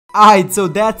Alright, so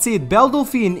that's it. Belle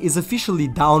Delphine is officially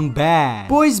down bad.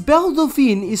 Boys, Belle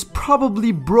Delphine is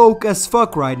probably broke as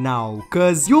fuck right now,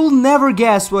 cause you'll never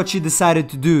guess what she decided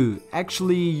to do.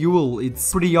 Actually, you will.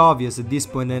 It's pretty obvious at this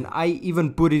point, and I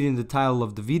even put it in the title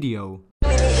of the video.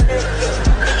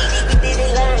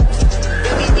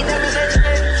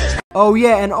 Oh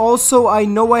yeah, and also I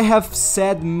know I have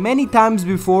said many times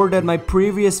before that my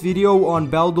previous video on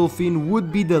Belle Delphine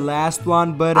would be the last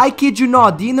one, but I kid you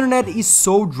not, the internet is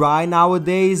so dry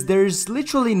nowadays, there's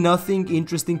literally nothing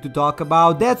interesting to talk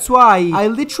about. That's why I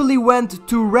literally went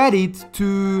to Reddit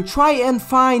to try and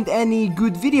find any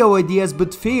good video ideas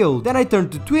but failed. Then I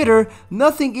turned to Twitter,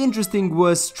 nothing interesting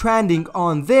was trending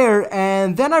on there,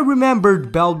 and then I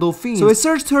remembered Belle Delphine. So I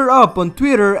searched her up on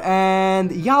Twitter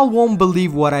and y'all won't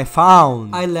believe what I found.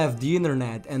 I left the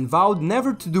internet and vowed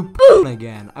never to do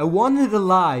again. I wanted a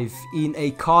life in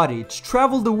a cottage,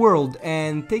 travel the world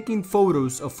and taking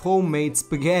photos of homemade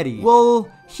spaghetti. Well,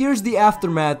 here's the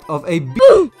aftermath of a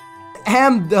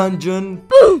ham dungeon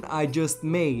I just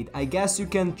made. I guess you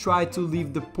can try to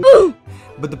leave the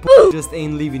but the just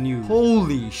ain't leaving you.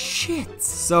 Holy shit.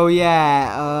 So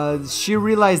yeah, she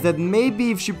realized that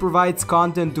maybe if she provides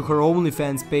content to her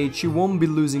OnlyFans page, she won't be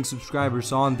losing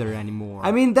subscribers on there anymore.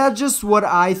 I mean, that's just what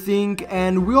I think,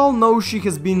 and we all know she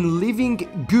has been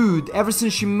living good ever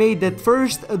since she made that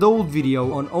first adult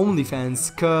video on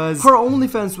OnlyFans, cause her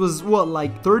OnlyFans was what,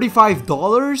 like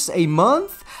 $35 a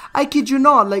month? I kid you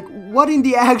not, like what in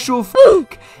the actual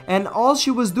fuck? And all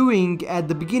she was doing at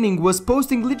the beginning was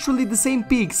posting literally the same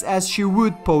pics as she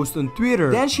would post on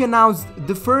Twitter. Then she announced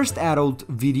the first adult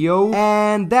video,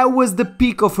 and that was the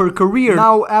peak of her career.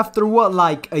 Now after what,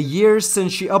 like a year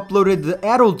since she uploaded the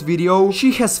adult video,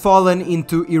 she has fallen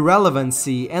into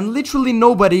irrelevancy, and literally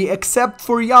nobody except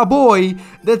for ya boy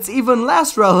that's even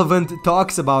less relevant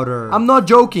talks about her. I'm not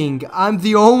joking, I'm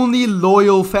the only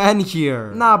loyal fan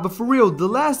here. Nah, but for real, the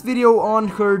last video on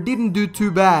her didn't do too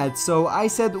bad, so I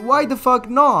said why the fuck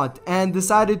not, and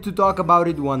decided to talk about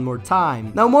it one more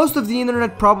time. Now most of the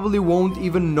internet probably won't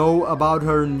even know about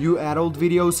her new adult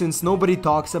video since nobody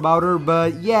talks about her,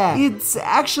 but yeah, it's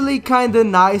actually kinda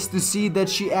nice to see that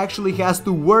she actually has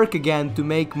to work again to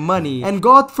make money, and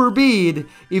God forbid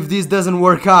if this doesn't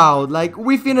work out, like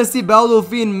we finna see Belle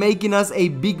Delphine making us a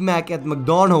Big Mac at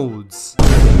McDonald's.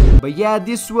 But yeah,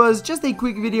 this was just a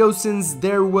quick video since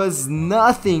there was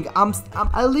nothing.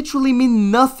 I literally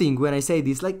mean nothing when I say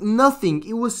this, like nothing.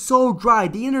 It was so dry.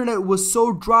 The internet was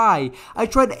so dry. I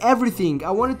tried everything.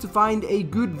 I wanted to find a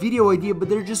good video idea, but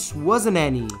there just wasn't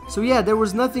any. So yeah, there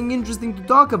was nothing interesting to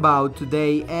talk about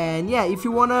today. And yeah, if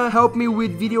you wanna help me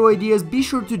with video ideas, be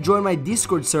sure to join my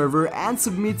Discord server and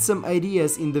submit some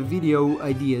ideas in the video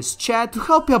ideas chat to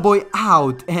help ya boy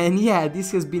out. And yeah,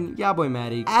 this has been ya boy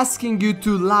Matic asking you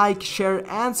to like, share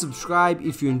and subscribe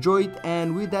if you enjoyed,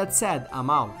 and with that said, I'm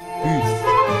out.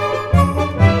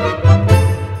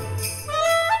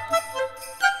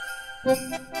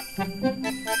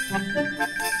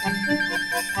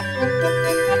 Peace.